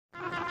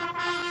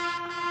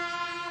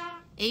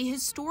A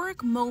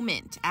historic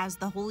moment as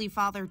the Holy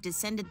Father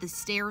descended the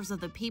stairs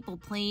of the papal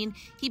plane.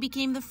 He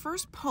became the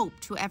first pope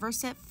to ever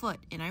set foot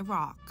in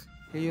Iraq.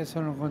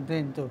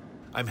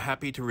 I'm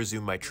happy to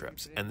resume my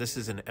trips, and this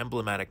is an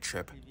emblematic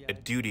trip, a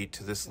duty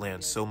to this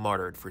land so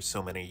martyred for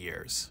so many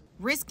years.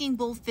 Risking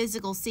both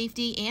physical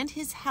safety and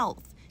his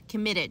health,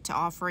 committed to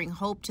offering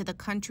hope to the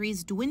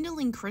country's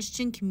dwindling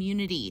Christian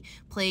community,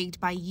 plagued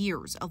by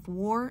years of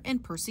war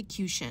and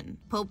persecution.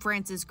 Pope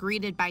Francis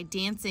greeted by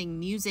dancing,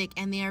 music,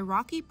 and the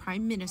Iraqi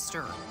Prime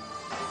Minister.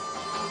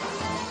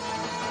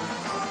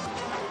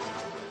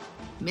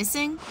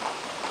 Missing?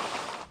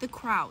 The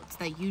crowds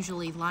that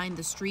usually line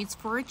the streets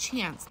for a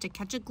chance to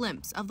catch a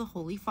glimpse of the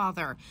Holy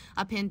Father,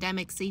 a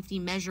pandemic safety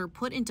measure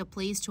put into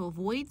place to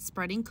avoid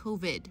spreading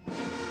COVID.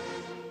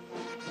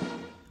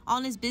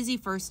 On his busy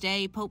first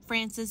day, Pope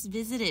Francis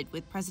visited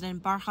with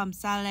President Barham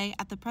Salih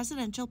at the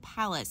presidential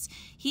palace.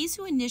 He's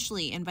who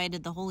initially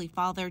invited the Holy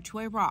Father to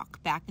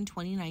Iraq back in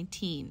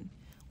 2019.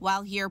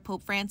 While here,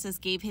 Pope Francis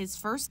gave his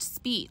first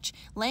speech,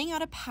 laying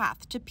out a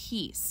path to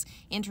peace,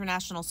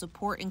 international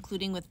support,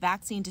 including with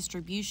vaccine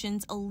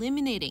distributions,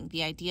 eliminating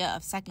the idea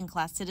of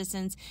second-class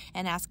citizens,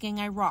 and asking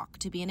Iraq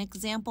to be an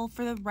example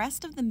for the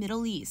rest of the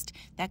Middle East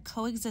that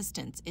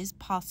coexistence is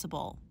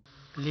possible.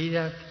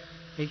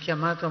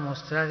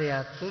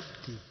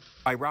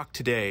 Iraq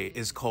today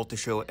is called to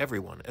show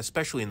everyone,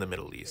 especially in the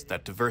Middle East,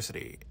 that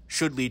diversity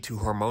should lead to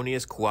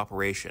harmonious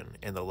cooperation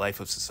in the life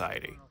of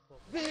society.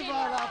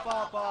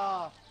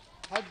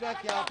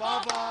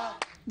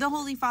 The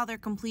Holy Father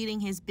completing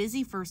his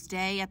busy first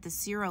day at the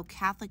Syriac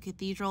Catholic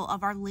Cathedral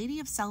of Our Lady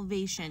of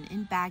Salvation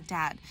in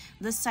Baghdad,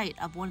 the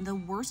site of one of the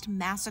worst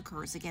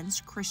massacres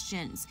against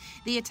Christians.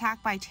 The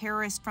attack by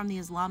terrorists from the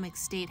Islamic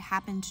State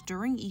happened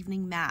during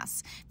evening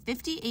mass.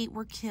 58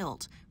 were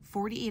killed,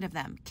 48 of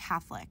them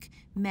Catholic,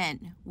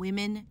 men,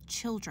 women,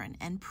 children,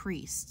 and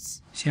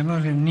priests. Siamo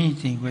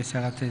riuniti in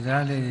questa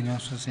cattedrale di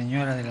Nostra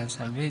Signora della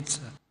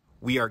Salvezza.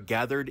 We are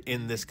gathered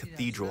in this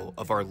cathedral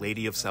of Our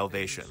Lady of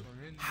Salvation,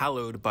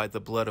 hallowed by the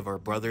blood of our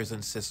brothers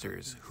and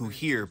sisters who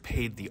here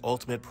paid the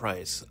ultimate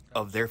price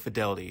of their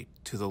fidelity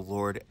to the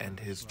Lord and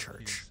His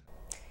Church.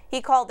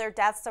 He called their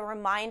deaths a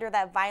reminder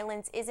that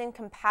violence is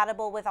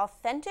incompatible with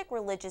authentic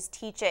religious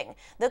teaching.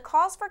 The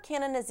cause for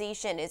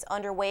canonization is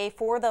underway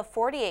for the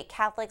 48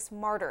 Catholics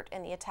martyred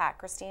in the attack.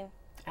 Christine?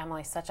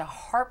 Emily, such a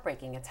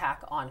heartbreaking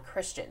attack on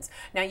Christians.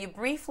 Now, you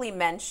briefly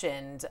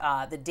mentioned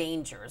the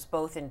dangers,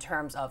 both in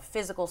terms of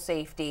physical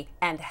safety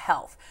and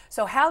health.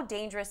 So how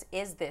dangerous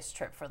is this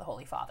trip for the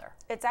Holy Father?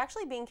 It's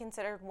actually being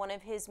considered one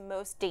of his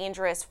most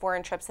dangerous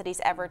foreign trips that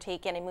he's ever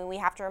taken. I mean, we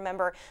have to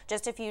remember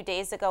just a few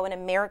days ago, an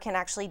American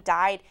actually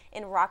died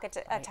in rocket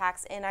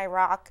attacks in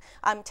Iraq.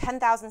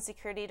 10,000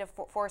 security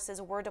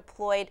forces were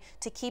deployed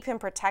to keep him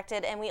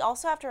protected. And we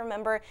also have to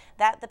remember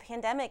that the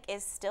pandemic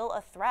is still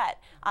a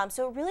threat.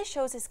 So it really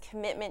shows his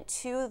commitment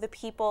to the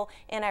people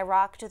in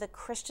Iraq, to the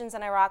Christians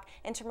in Iraq,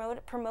 and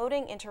to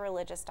promoting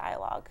interreligious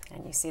dialogue.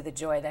 And you see the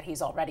joy that he's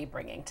already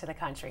bringing to the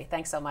country.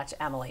 Thanks so much,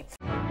 Emily.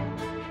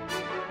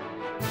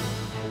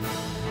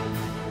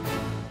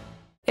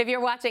 If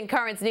you're watching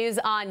Currents News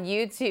on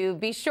YouTube,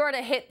 be sure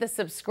to hit the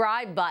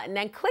subscribe button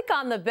and click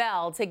on the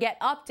bell to get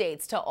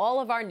updates to all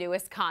of our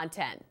newest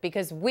content,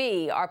 because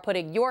we are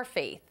putting your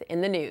faith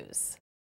in the news.